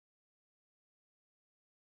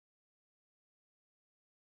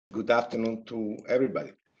Good afternoon to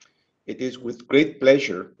everybody. It is with great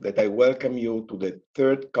pleasure that I welcome you to the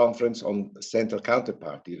third conference on central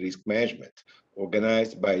counterparty risk management,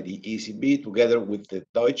 organized by the ECB together with the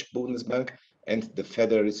Deutsche Bundesbank and the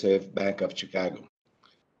Federal Reserve Bank of Chicago.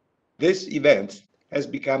 This event has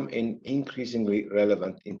become an increasingly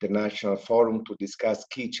relevant international forum to discuss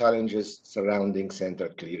key challenges surrounding central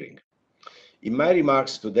clearing. In my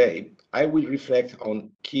remarks today, I will reflect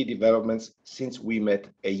on key developments since we met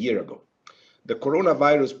a year ago. The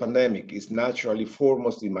coronavirus pandemic is naturally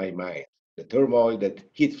foremost in my mind. The turmoil that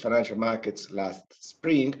hit financial markets last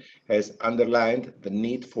spring has underlined the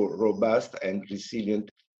need for robust and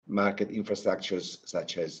resilient market infrastructures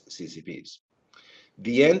such as CCPs.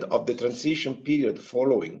 The end of the transition period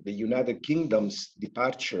following the United Kingdom's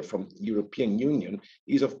departure from the European Union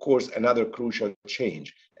is, of course, another crucial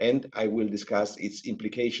change, and I will discuss its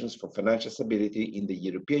implications for financial stability in the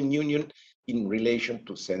European Union in relation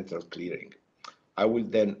to central clearing. I will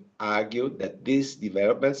then argue that these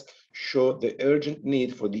developments show the urgent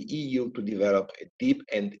need for the EU to develop a deep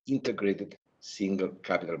and integrated single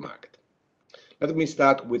capital market. Let me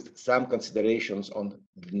start with some considerations on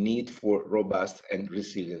the need for robust and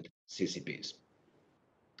resilient CCPs.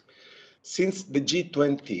 Since the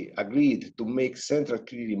G20 agreed to make central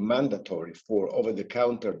clearing mandatory for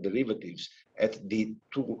over-the-counter derivatives at the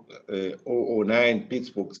 2009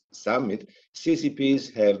 Pittsburgh summit,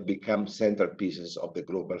 CCPs have become centerpieces of the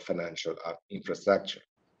global financial infrastructure.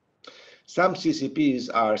 Some CCPs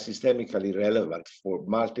are systemically relevant for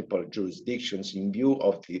multiple jurisdictions in view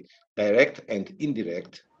of the direct and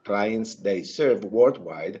indirect clients they serve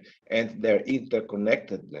worldwide and their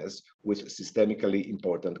interconnectedness with systemically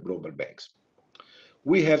important global banks.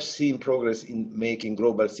 We have seen progress in making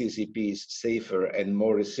global CCPs safer and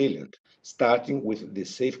more resilient, starting with the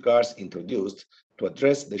safeguards introduced to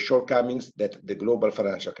address the shortcomings that the global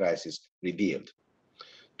financial crisis revealed.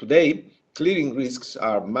 Today, clearing risks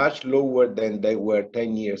are much lower than they were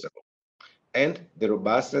 10 years ago, and the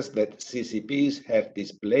robustness that CCPs have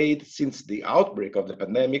displayed since the outbreak of the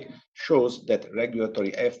pandemic shows that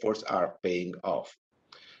regulatory efforts are paying off.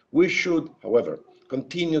 We should, however,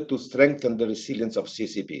 continue to strengthen the resilience of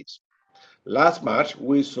CCPs. Last March,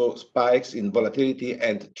 we saw spikes in volatility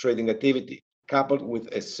and trading activity, coupled with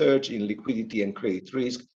a surge in liquidity and credit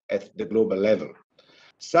risk at the global level.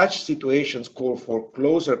 Such situations call for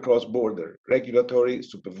closer cross-border regulatory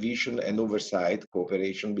supervision and oversight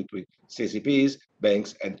cooperation between CCPs,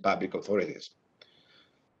 banks, and public authorities.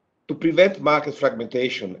 To prevent market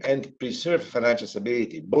fragmentation and preserve financial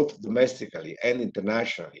stability, both domestically and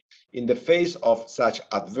internationally, in the face of such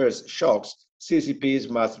adverse shocks, CCPs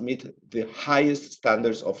must meet the highest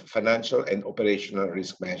standards of financial and operational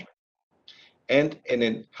risk management. And an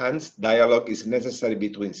enhanced dialogue is necessary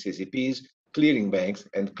between CCPs, clearing banks,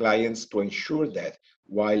 and clients to ensure that,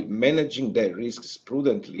 while managing their risks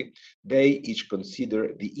prudently, they each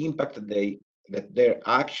consider the impact that their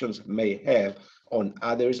actions may have on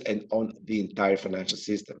others and on the entire financial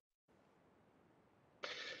system.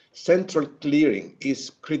 Central clearing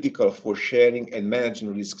is critical for sharing and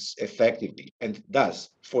managing risks effectively, and thus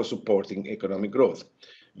for supporting economic growth.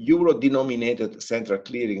 Euro-denominated central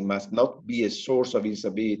clearing must not be a source of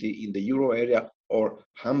instability in the euro area or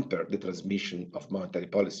hamper the transmission of monetary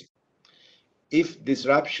policy. If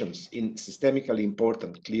disruptions in systemically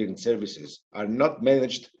important clearing services are not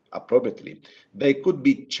managed appropriately, they could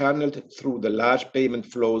be channeled through the large payment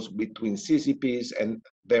flows between CCPs and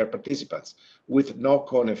their participants, with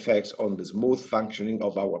knock-on effects on the smooth functioning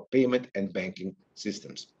of our payment and banking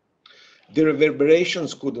systems. The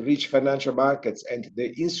reverberations could reach financial markets and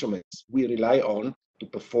the instruments we rely on to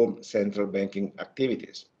perform central banking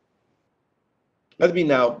activities. Let me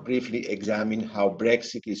now briefly examine how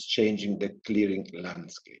Brexit is changing the clearing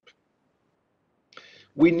landscape.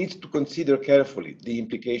 We need to consider carefully the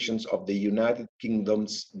implications of the United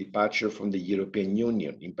Kingdom's departure from the European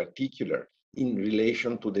Union, in particular in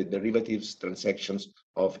relation to the derivatives transactions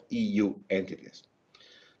of EU entities.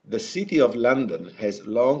 The City of London has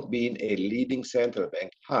long been a leading central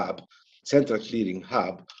clearing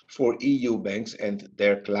hub for EU banks and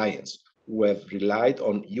their clients, who have relied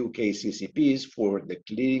on UK CCPs for the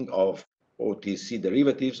clearing of OTC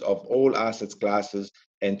derivatives of all asset classes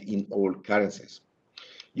and in all currencies.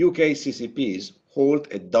 UK CCPs hold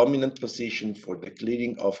a dominant position for the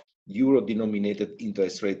clearing of euro-denominated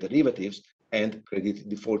interest rate derivatives and credit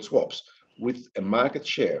default swaps, with a market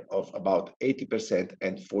share of about 80%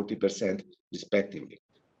 and 40% respectively.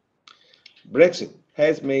 Brexit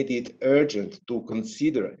has made it urgent to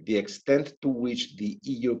consider the extent to which the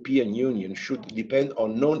European Union should depend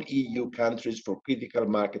on non-EU countries for critical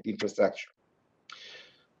market infrastructure.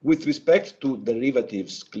 With respect to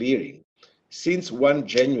derivatives clearing, since 1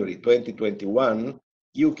 January 2021,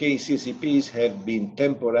 UK CCPs have been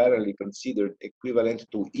temporarily considered equivalent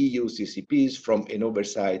to EU CCPs from an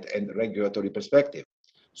oversight and regulatory perspective,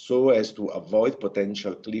 so as to avoid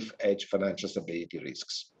potential cliff edge financial stability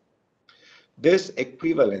risks. This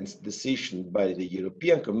equivalence decision by the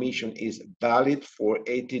European Commission is valid for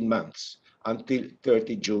 18 months until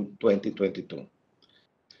 30 June 2022.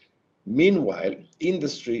 Meanwhile,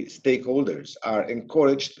 industry stakeholders are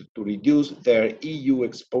encouraged to reduce their EU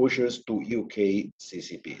exposures to UK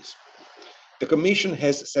CCPs. The Commission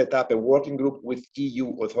has set up a working group with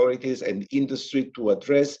EU authorities and industry to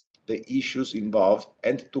address the issues involved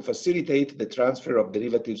and to facilitate the transfer of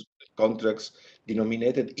derivatives contracts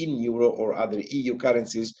denominated in euro or other EU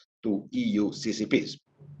currencies to EU CCPs.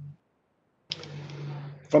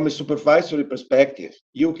 From a supervisory perspective,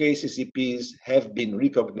 UK CCPs have been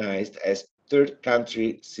recognized as third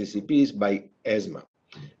country CCPs by ESMA,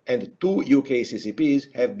 and two UK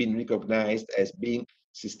CCPs have been recognized as being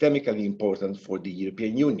systemically important for the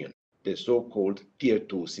European Union, the so-called Tier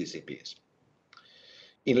 2 CCPs.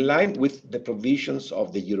 In line with the provisions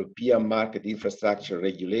of the European Market Infrastructure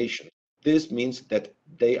Regulation, this means that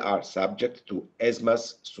they are subject to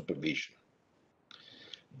ESMA's supervision.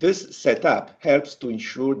 This setup helps to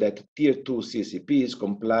ensure that Tier 2 CCPs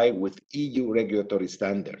comply with EU regulatory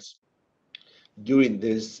standards. During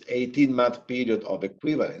this 18-month period of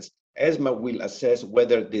equivalence, ESMA will assess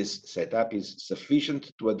whether this setup is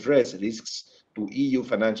sufficient to address risks to EU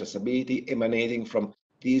financial stability emanating from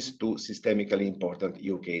these two systemically important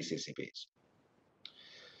UK CCPs.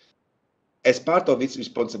 As part of its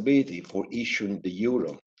responsibility for issuing the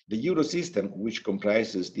euro system, which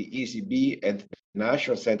comprises the ECB and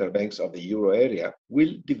national central banks of the euro area,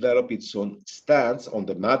 will develop its own stance on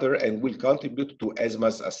the matter and will contribute to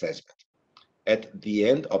ESMA's assessment. At the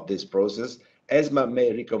end of this process, ESMA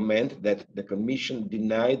may recommend that the Commission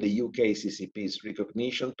deny the UK CCP's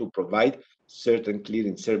recognition to provide certain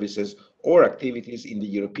clearing services or activities in the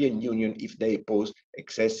European Union if they pose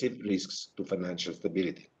excessive risks to financial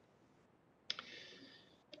stability.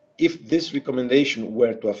 If this recommendation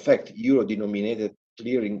were to affect euro-denominated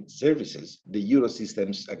clearing services, the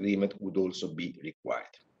Eurosystems agreement would also be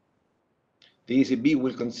required. The ECB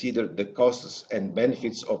will consider the costs and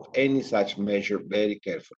benefits of any such measure very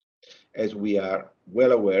carefully, as we are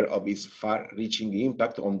well aware of its far-reaching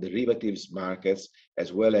impact on derivatives markets,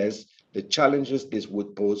 as well as the challenges this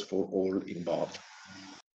would pose for all involved.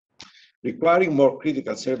 Requiring more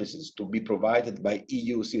critical services to be provided by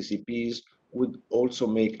EU CCPs would also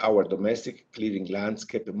make our domestic clearing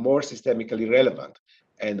landscape more systemically relevant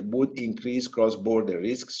and would increase cross-border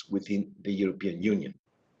risks within the European Union.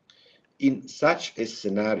 In such a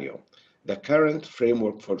scenario, the current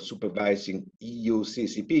framework for supervising EU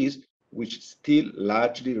CCPs, which still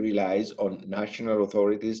largely relies on national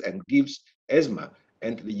authorities and gives ESMA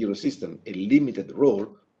and the Eurosystem a limited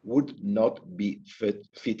role, would not be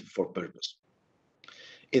fit for purpose.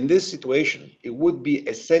 In this situation, it would be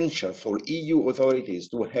essential for EU authorities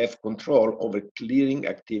to have control over clearing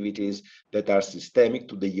activities that are systemic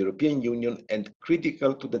to the European Union and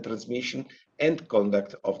critical to the transmission and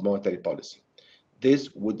conduct of monetary policy. This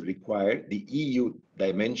would require the EU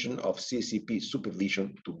dimension of CCP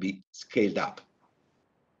supervision to be scaled up.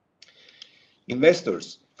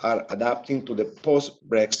 Investors are adapting to the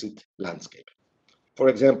post-Brexit landscape. For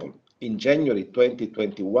example, in January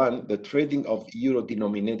 2021, the trading of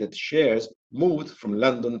euro-denominated shares moved from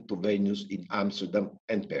London to venues in Amsterdam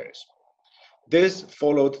and Paris. This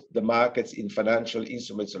followed the markets in financial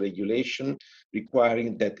instruments regulation,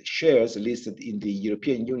 requiring that shares listed in the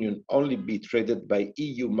European Union only be traded by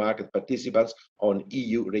EU market participants on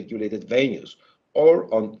EU-regulated venues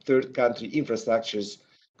or on third-country infrastructures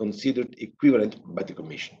considered equivalent by the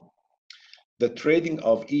Commission. The trading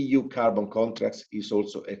of EU carbon contracts is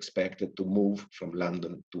also expected to move from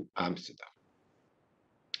London to Amsterdam.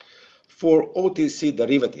 For OTC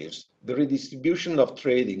derivatives, the redistribution of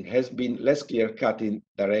trading has been less clear-cut in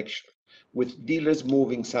direction, with dealers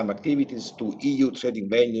moving some activities to EU trading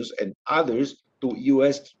venues and others to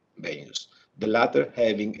US venues, the latter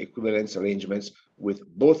having equivalence arrangements with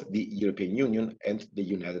both the European Union and the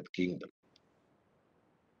United Kingdom.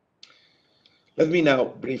 Let me now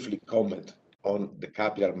briefly comment on the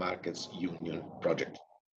Capital Markets Union project.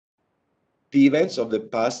 The events of the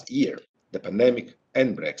past year, the pandemic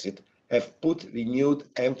and Brexit, have put renewed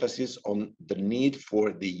emphasis on the need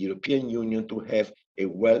for the European Union to have a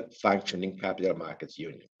well-functioning capital markets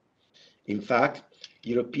union. In fact,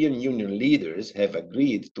 European Union leaders have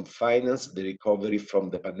agreed to finance the recovery from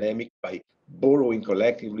the pandemic by borrowing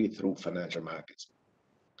collectively through financial markets.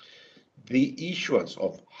 The issuance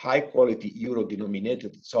of high-quality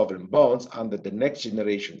euro-denominated sovereign bonds under the next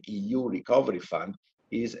generation EU Recovery Fund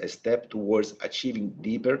is a step towards achieving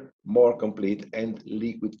deeper, more complete and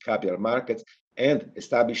liquid capital markets and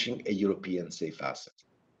establishing a European safe asset.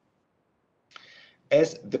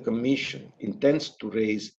 As the Commission intends to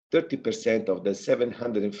raise 30% of the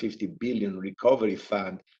 750 billion recovery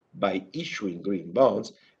fund by issuing green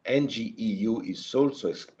bonds, NGEU is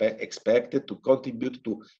also expected to contribute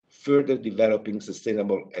to further developing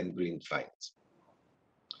sustainable and green finance.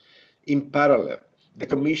 In parallel, the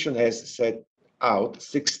Commission has set out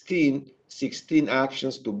 16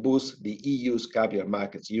 actions to boost the EU's capital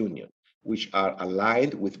markets union, which are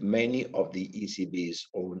aligned with many of the ECB's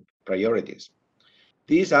own priorities.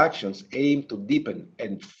 These actions aim to deepen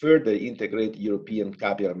and further integrate European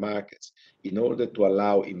capital markets in order to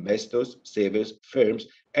allow investors, savers, firms,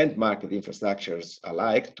 and market infrastructures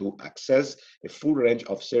alike to access a full range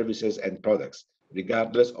of services and products,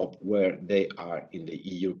 regardless of where they are in the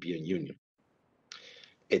European Union.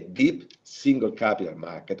 A deep single capital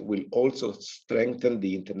market will also strengthen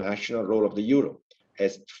the international role of the euro,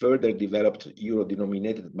 as further developed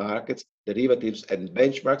euro-denominated markets, derivatives, and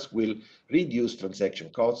benchmarks will reduce transaction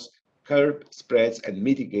costs, curb spreads, and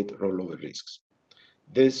mitigate rollover risks.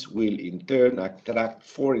 This will in turn attract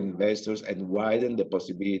foreign investors and widen the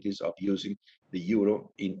possibilities of using the euro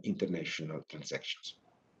in international transactions.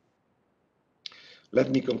 Let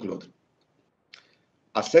me conclude.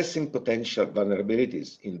 Assessing potential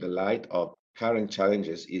vulnerabilities in the light of current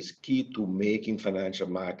challenges is key to making financial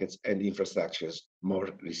markets and infrastructures more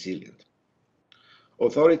resilient.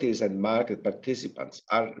 Authorities and market participants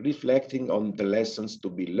are reflecting on the lessons to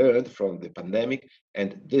be learned from the pandemic,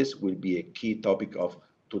 and this will be a key topic of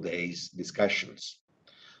today's discussions.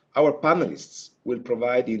 Our panelists will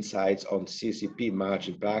provide insights on CCP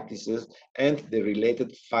margin practices and the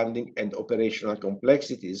related funding and operational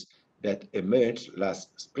complexities that emerged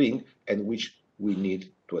last spring and which we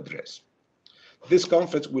need to address. This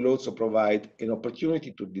conference will also provide an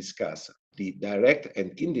opportunity to discuss the direct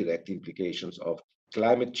and indirect implications of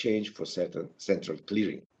climate change for central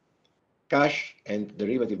clearing. Cash and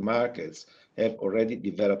derivative markets have already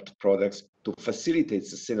developed products to facilitate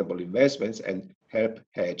sustainable investments and help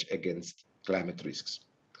hedge against climate risks.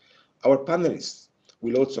 Our panelists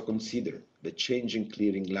will also consider the changing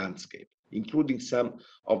clearing landscape, including some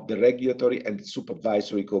of the regulatory and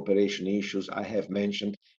supervisory cooperation issues I have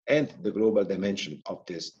mentioned and the global dimension of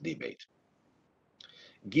this debate.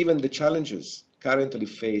 Given the challenges currently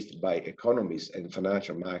faced by economies and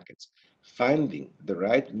financial markets, finding the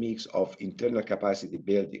right mix of internal capacity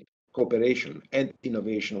building, cooperation, and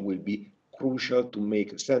innovation will be crucial to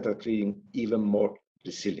make central clearing even more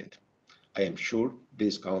resilient. I am sure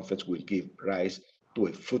this conference will give rise to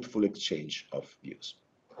a fruitful exchange of views.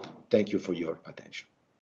 Thank you for your attention.